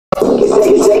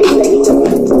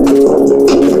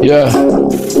Yeah.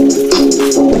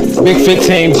 Big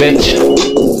 15, bitch.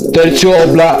 32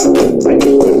 old block.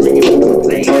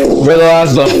 Raylo,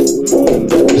 iyizlo.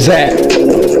 Zap.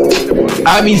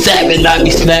 I be zapping, I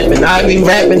be snapping, I be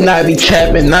rapping, I be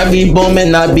trapping, I be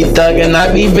booming, I be thugging,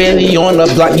 I be really on the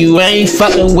block. You ain't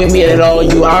fucking with me at all.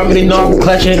 You already know I'm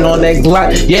clutching on that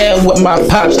Glock. Yeah, with my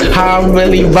pops, how I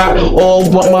really rock. Or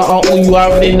with my uncle, you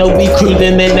already know we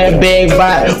cruising in that big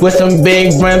ride with some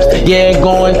big rims. Yeah,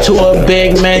 going to a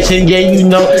big mansion. Yeah, you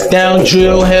know, down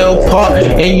Drill Hill Park.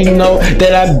 And you know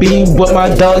that I be with my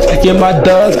dogs. Yeah, my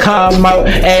dogs come out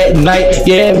at night.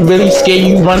 Yeah, really scared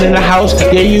you running the house.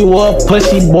 Yeah, you a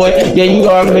pussy boy, yeah, you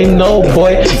already know,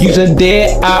 boy. You's a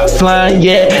dead op flying,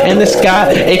 yeah, in the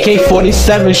sky.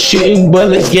 AK-47 shooting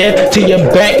bullets, yeah, to your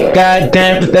back.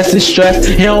 Goddamn, that's the stress.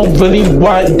 He don't really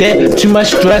want that. Too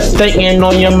much stress thinking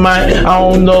on your mind. I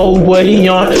don't know what he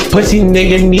on. Pussy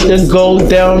nigga need to go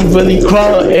down, really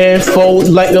crawl and fold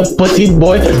like a pussy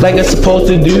boy, like it's supposed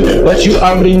to do. But you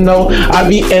already know I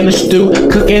be in the stew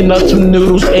cooking up some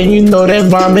noodles, and you know that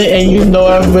ramen, and you know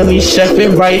I really chef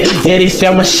it right. Yeah, they say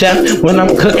I'm a chef when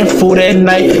I'm cooking food at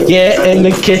night. Yeah, in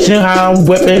the kitchen, how I'm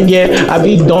whipping. Yeah, I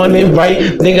be doing it right.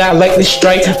 Nigga, I like to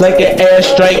strike like an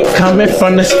airstrike coming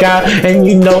from the sky. And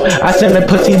you know I send a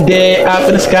pussy dead out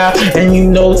in the sky. And you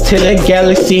know to the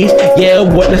galaxies, yeah,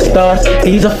 with the stars.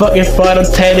 He's a fucking fraud. I'm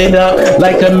tatted up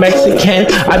like a Mexican.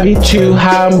 I be too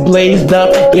high, I'm blazed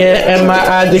up. Yeah, and my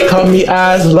eyes, they call me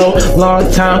iyizlo.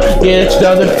 Long time, yeah,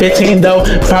 2015 though.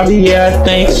 Probably, yeah, I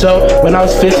think so. When I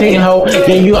was 15, ho,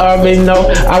 yeah, you already know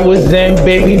I was in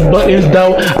baby bookings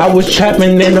though. I was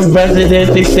trapping in the residence.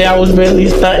 They say I was really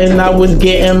stunting. I was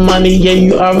getting money. Yeah,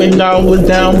 you already know I was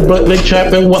down Brooklyn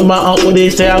trapping with my uncle. They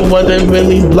say I wasn't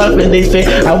really bluffing. They say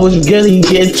I was really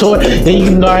getting taught. And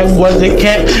you know I wasn't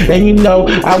kept. And you know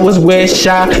I was with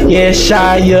Shy. Yeah,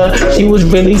 Shy, yeah. She was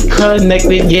really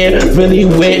connected. Yeah, really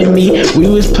with me. We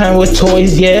was playing with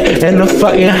toys. Yeah, in the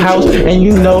fucking house. And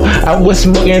you know I was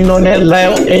smoking on that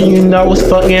loud. And you know I was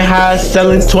fucking high,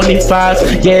 selling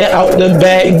 25s. Yeah, out the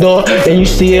back door. And you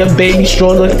see a baby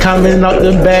stroller coming out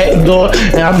the back door.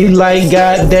 And I be like,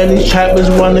 God damn, these trappers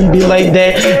wanna be like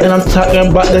that. And I'm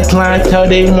talking about the clientele,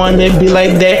 they wanna be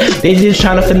like that. They just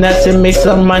tryna finesse and make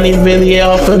some money really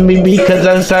off of me, because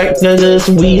I'm like, this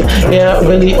weed, yeah,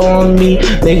 really on me.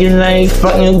 Niggas ain't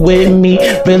fucking with me.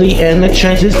 Really in the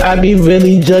trenches, I be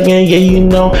really jugging. Yeah, you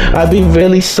know, I be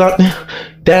really something.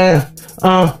 Damn,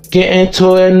 get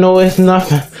into it, no, it's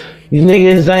nothing. You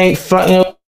niggas ain't fucking.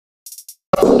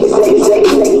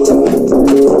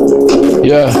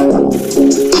 Yeah.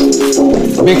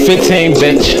 Big 15,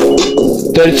 bitch.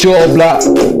 32 old block.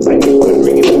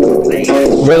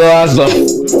 Raylo, iyizlo.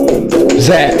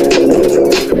 Zap.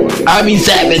 I be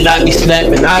zapping, I be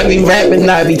snapping, I be rapping,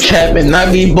 I be trapping,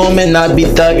 I be booming, I be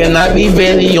thugging, I be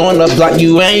really on the block.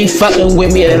 You ain't fucking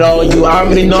with me at all. You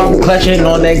already know I'm clutching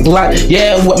on that Glock.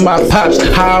 Yeah, with my pops,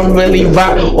 how I really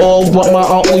rock. Or with my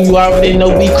uncle, you already know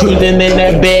we cruising in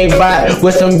that big ride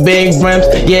with some big rims.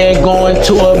 Yeah, going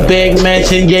to a big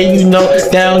mansion. Yeah, you know,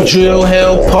 down Drill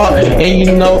Hill Park. And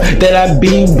you know that I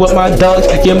be with my dogs.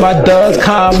 Yeah, my dogs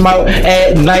come out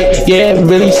at night. Yeah,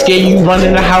 really scared you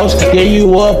running the house. Yeah, you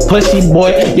a pussy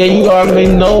boy, yeah, you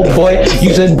already know, boy.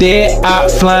 You's a dead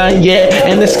op flying, yeah,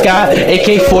 in the sky.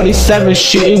 AK-47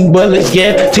 shooting bullets,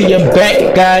 yeah, to your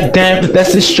back. Goddamn,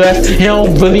 that's the stress. He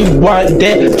don't really want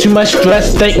that. Too much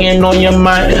stress thinking on your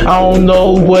mind. I don't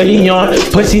know what he on.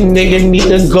 Pussy nigga need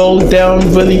to go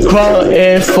down, really crawl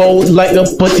and fold like a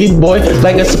pussy boy,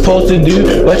 like it's supposed to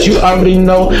do. But you already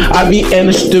know I be in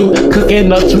the stew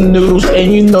cooking up some noodles,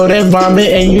 and you know that ramen,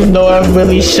 and you know I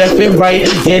really chef it right.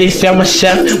 Yeah, they say I'm a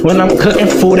chef when I'm cooking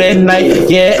food at night.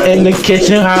 Yeah, in the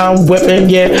kitchen, how I'm whipping.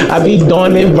 Yeah, I be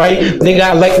doing it right. Nigga,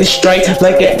 I like to strike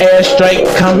like an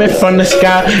airstrike coming from the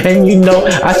sky. And you know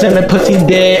I send a pussy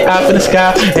dead out in the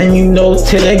sky. And you know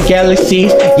to the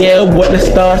galaxies, yeah, with the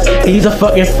stars. He's a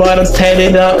fucking fraud. I'm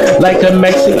tatted up like a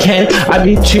Mexican. I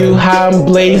be too high, I'm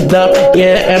blazed up.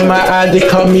 Yeah, and my eyes, they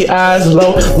call me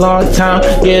iyizlo. Long time,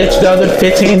 yeah,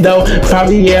 2015 though.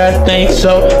 Probably, yeah, I think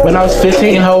so. When I was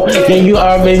 15, ho, yeah, you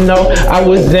already know I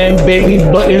was in baby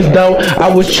bookings though.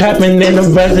 I was trapping in the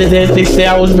residence. They say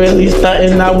I was really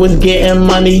stunting. I was getting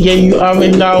money. Yeah, you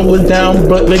already know I was down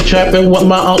Brooklyn trapping with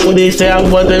my uncle. They say I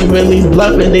wasn't really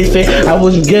bluffing. They say I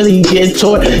was really getting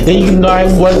taught. And you know I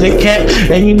wasn't kept.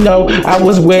 And you know I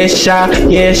was with Shy.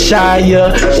 Yeah, Shy,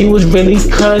 yeah. She was really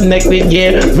connected.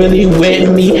 Yeah, really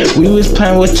with me. We was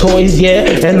playing with toys. Yeah,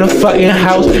 in the fucking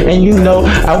house. And you know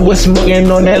I was smoking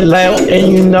on that loud.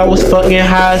 And you know I was fucking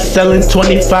high, selling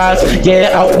 25s.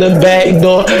 Yeah, out the back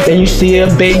door, and you see a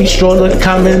baby stroller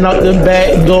coming out the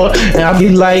back door, and I be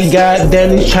like, God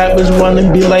damn, these trappers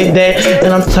wanna be like that.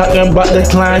 And I'm talking about the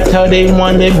clientele, they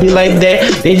wanna be like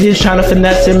that. They just tryna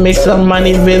finesse and make some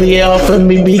money really off of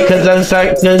me, because I'm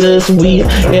like, this weed,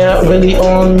 yeah, really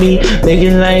on me.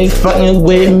 Niggas ain't fucking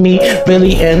with me.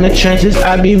 Really in the trenches,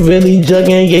 I be really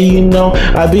jugging, yeah, you know,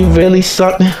 I be really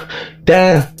something.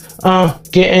 Damn,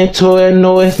 get into it,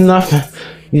 no, it's nothing.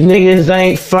 These niggas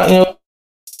ain't fucking